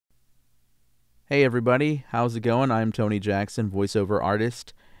Hey everybody, how's it going? I'm Tony Jackson, voiceover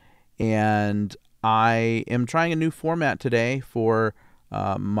artist, and I am trying a new format today for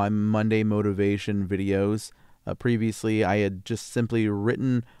my Monday motivation videos. Previously, I had just simply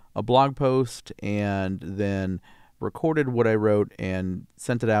written a blog post and then recorded what I wrote and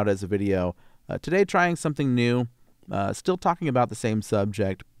sent it out as a video. Today, trying something new, still talking about the same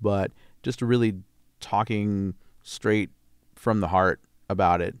subject, but just really talking straight from the heart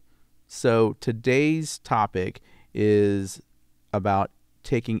about it. So today's topic is about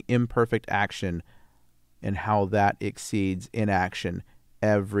taking imperfect action and how that exceeds inaction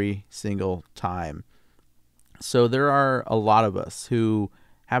every single time. So there are a lot of us who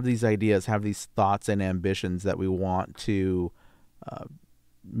have these ideas, have these thoughts and ambitions that we want to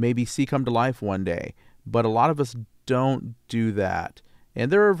maybe see come to life one day. But a lot of us don't do that. And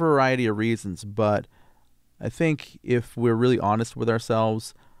there are a variety of reasons, but I think if we're really honest with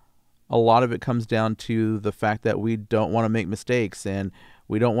ourselves, a lot of it comes down to the fact that we don't want to make mistakes and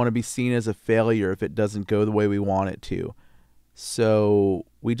we don't want to be seen as a failure if it doesn't go the way we want it to. So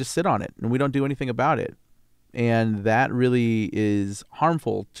we just sit on it and we don't do anything about it. And that really is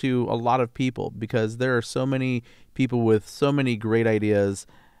harmful to a lot of people because there are so many people with so many great ideas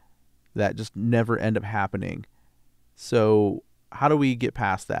that just never end up happening. So how do we get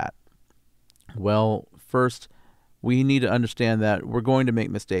past that? Well, first, we need to understand that we're going to make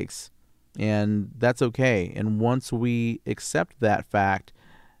mistakes. And that's okay. And once we accept that fact,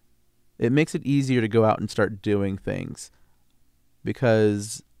 it makes it easier to go out and start doing things.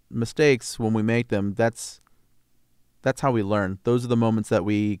 Because mistakes, when we make them, that's how we learn. Those are the moments that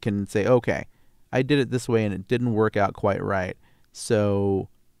we can say, okay, I did it this way and it didn't work out quite right. So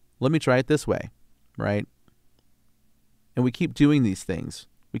let me try it this way, right? And we keep doing these things.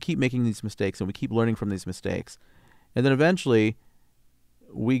 We keep making these mistakes and we keep learning from these mistakes. And then eventually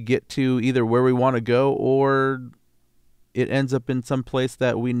we get to either where we want to go or it ends up in some place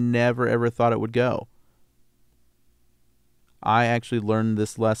that we never ever thought it would go. I actually learned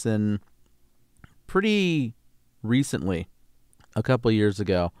this lesson pretty recently. A couple of years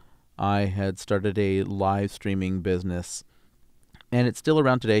ago, I had started a live streaming business and it's still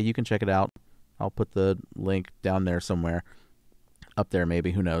around today. You can check it out. I'll put the link down there somewhere. Up there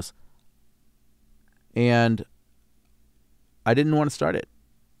maybe, who knows. And I didn't want to start it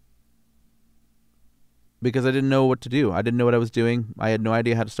because I didn't know what to do. I didn't know what I was doing. I had no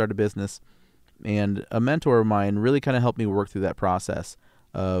idea how to start a business. And a mentor of mine really kind of helped me work through that process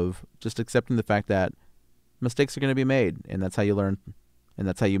of just accepting the fact that mistakes are going to be made, and that's how you learn, and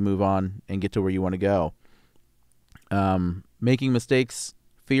that's how you move on and get to where you want to go. Making mistakes,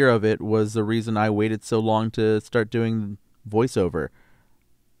 fear of it, was the reason I waited so long to start doing voiceover.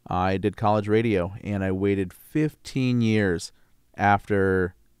 I did college radio, and I waited 15 years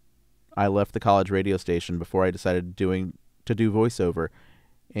after I left the college radio station before I decided to do voiceover.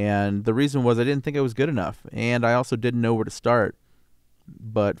 And the reason was I didn't think I was good enough, and I also didn't know where to start.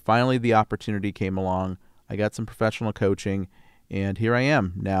 But finally the opportunity came along. I got some professional coaching, and here I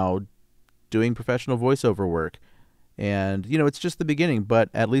am now doing professional voiceover work. And, you know, it's just the beginning, but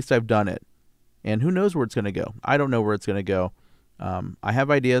at least I've done it. And who knows where it's going to go? I don't know where it's going to go. I have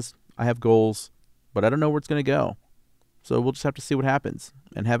ideas, I have goals, but I don't know where it's going to go. So we'll just have to see what happens.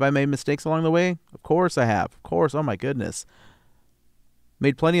 And have I made mistakes along the way? Of course I have. Of course. Oh my goodness.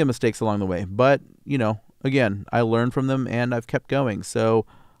 Made plenty of mistakes along the way. But, you know, again, I learned from them and I've kept going. So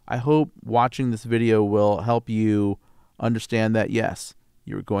I hope watching this video will help you understand that, yes,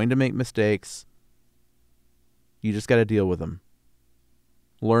 you're going to make mistakes. You just got to deal with them.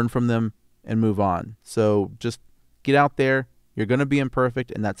 Learn from them and move on. So just get out there. You're going to be imperfect,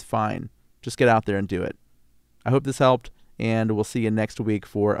 and that's fine. Just get out there and do it. I hope this helped, and we'll see you next week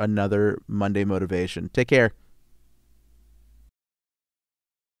for another Monday Motivation. Take care.